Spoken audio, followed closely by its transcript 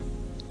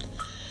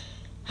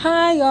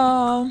Hi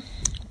y'all,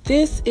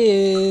 this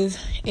is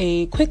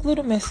a quick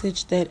little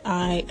message that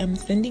I am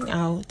sending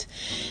out.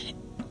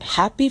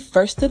 Happy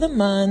first of the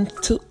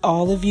month to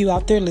all of you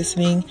out there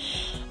listening.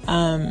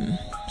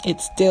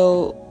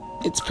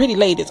 It's pretty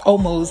late. It's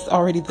almost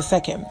already the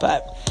second,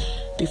 but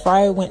before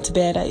I went to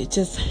bed, I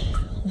just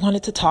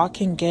wanted to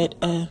talk and get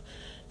a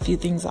few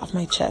things off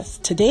my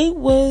chest. Today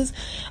was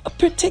a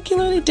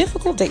particularly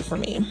difficult day for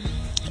me,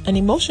 an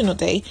emotional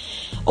day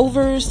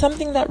over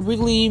something that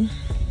really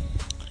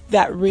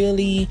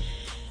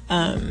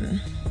I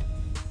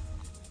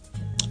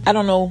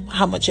don't know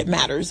how much it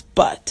matters,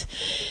 but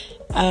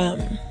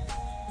I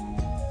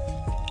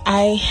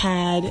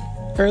had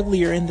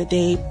earlier in the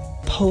day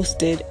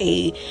posted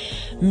a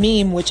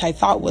meme which I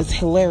thought was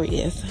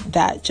hilarious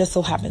that just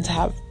so happened to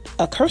have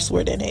a curse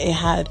word in it. It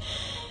had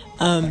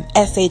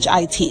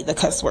SHIT, the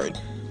cuss word.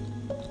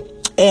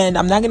 And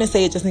I'm not going to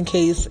say it just in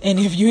case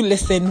any of you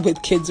listen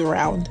with kids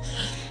around.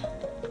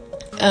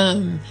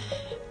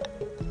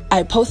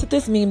 I posted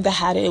this meme that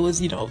had it. It was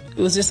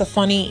just a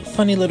funny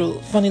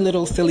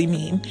little silly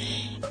meme.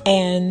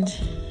 And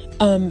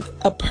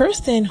a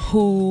person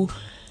who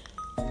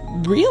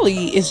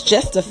really is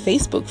just a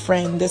Facebook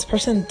friend, this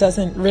person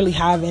doesn't really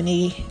have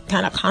any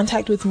kind of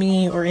contact with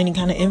me or any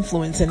kind of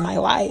influence in my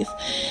life.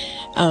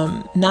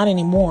 Not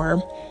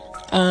anymore.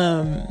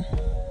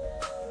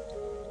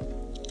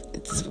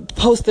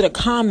 Posted a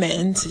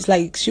comment. It's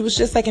like she was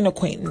just like an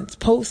acquaintance.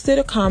 Posted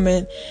a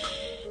comment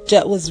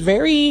that was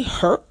very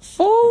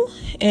hurtful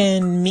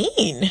and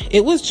mean.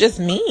 It was just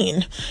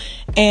mean.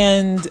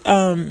 And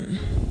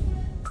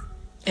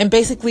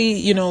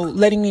basically,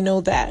 letting me know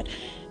that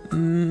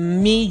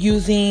me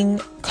using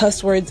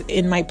cuss words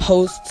in my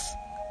posts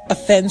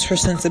offends her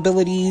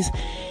sensibilities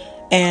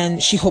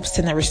and she hopes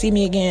to never see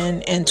me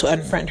again and to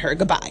unfriend her.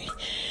 Goodbye.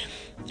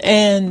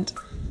 And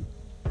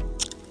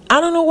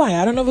I don't know why.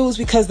 I don't know if it was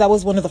because that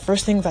was one of the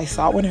first things I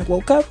saw when I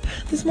woke up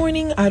this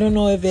morning. I don't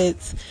know if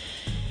it's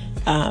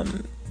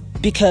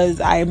because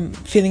I'm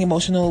feeling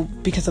emotional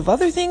because of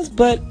other things,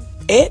 but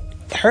it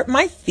hurt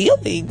my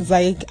feelings.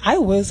 Like, I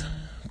was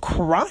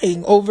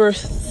crying over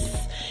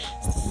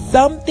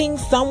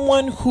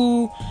someone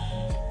who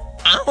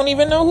I don't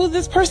even know who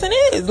this person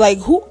is. Like,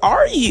 who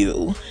are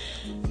you?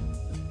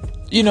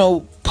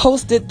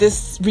 Posted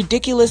this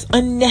ridiculous,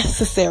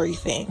 unnecessary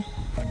thing.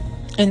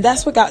 And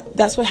that's what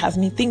has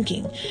me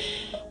thinking.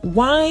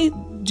 Why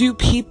do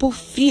people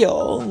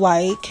feel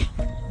like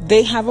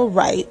they have a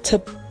right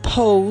to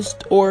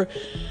post or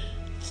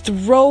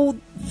throw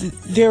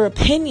their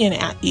opinion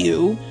at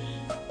you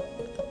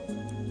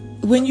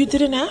when you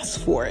didn't ask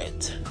for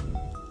it?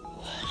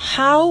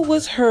 How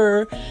was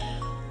her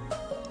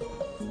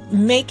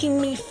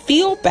making me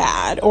feel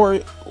bad?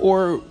 Or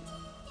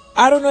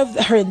I don't know if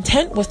her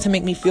intent was to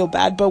make me feel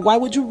bad, but why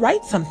would you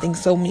write something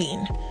so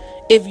mean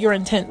if your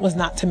intent was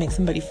not to make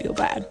somebody feel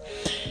bad?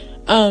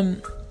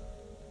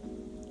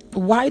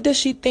 Why does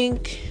she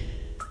think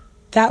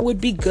that would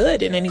be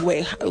good in any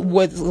way?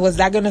 Was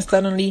that going to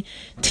suddenly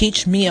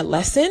teach me a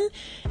lesson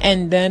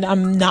and then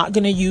I'm not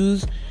going to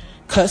use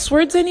cuss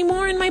words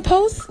anymore in my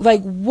posts?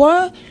 Like,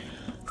 what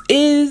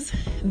is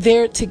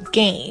there to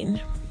gain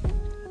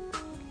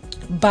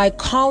by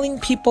calling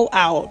people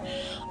out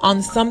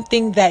on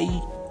something that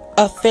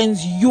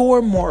offends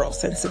your moral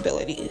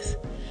sensibilities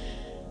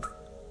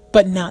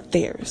but not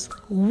theirs?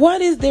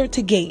 What is there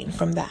to gain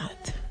from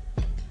that?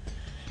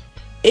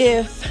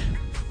 If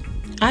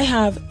I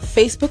have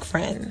Facebook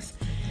friends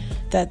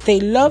that they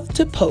love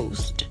to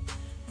post,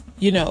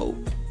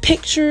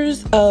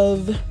 pictures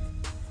of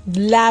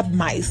lab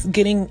mice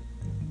getting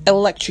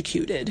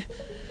electrocuted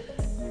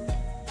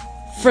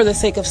for the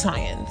sake of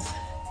science,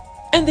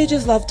 and they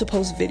just love to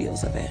post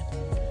videos of it.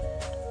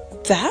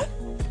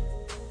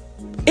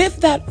 If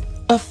that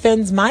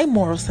offends my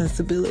moral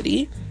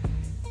sensibility,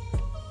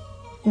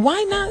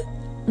 why not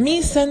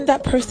me send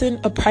that person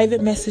a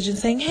private message and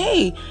saying,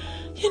 hey,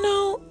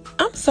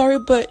 I'm sorry,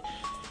 but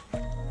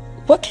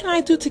what can I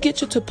do to get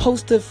you to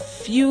post a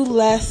few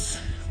less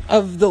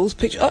of those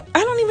pictures? I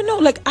don't even know.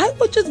 Like, I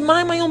would just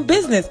mind my own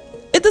business.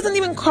 It doesn't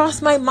even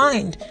cross my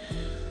mind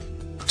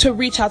to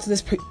reach out to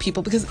these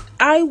people because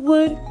I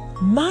would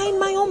mind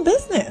my own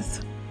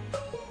business.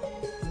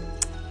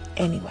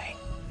 Anyway,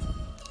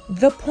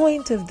 the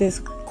point of this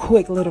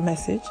quick little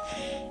message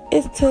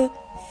is to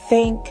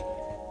thank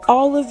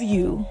all of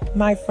you,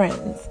 my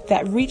friends,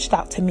 that reached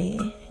out to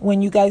me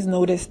when you guys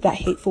noticed that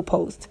hateful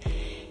post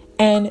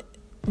and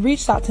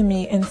reached out to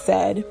me and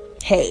said,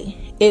 hey,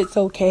 it's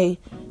okay,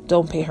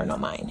 don't pay her no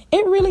mind.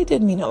 It really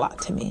did mean a lot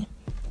to me.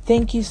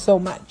 Thank you so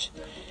much.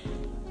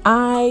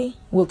 I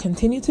will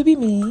continue to be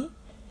me,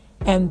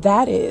 and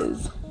that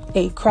is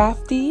a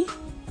crafty,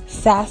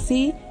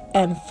 sassy,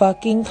 and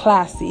fucking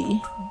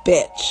classy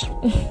bitch.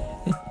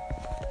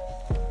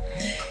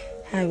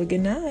 Have a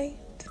good night.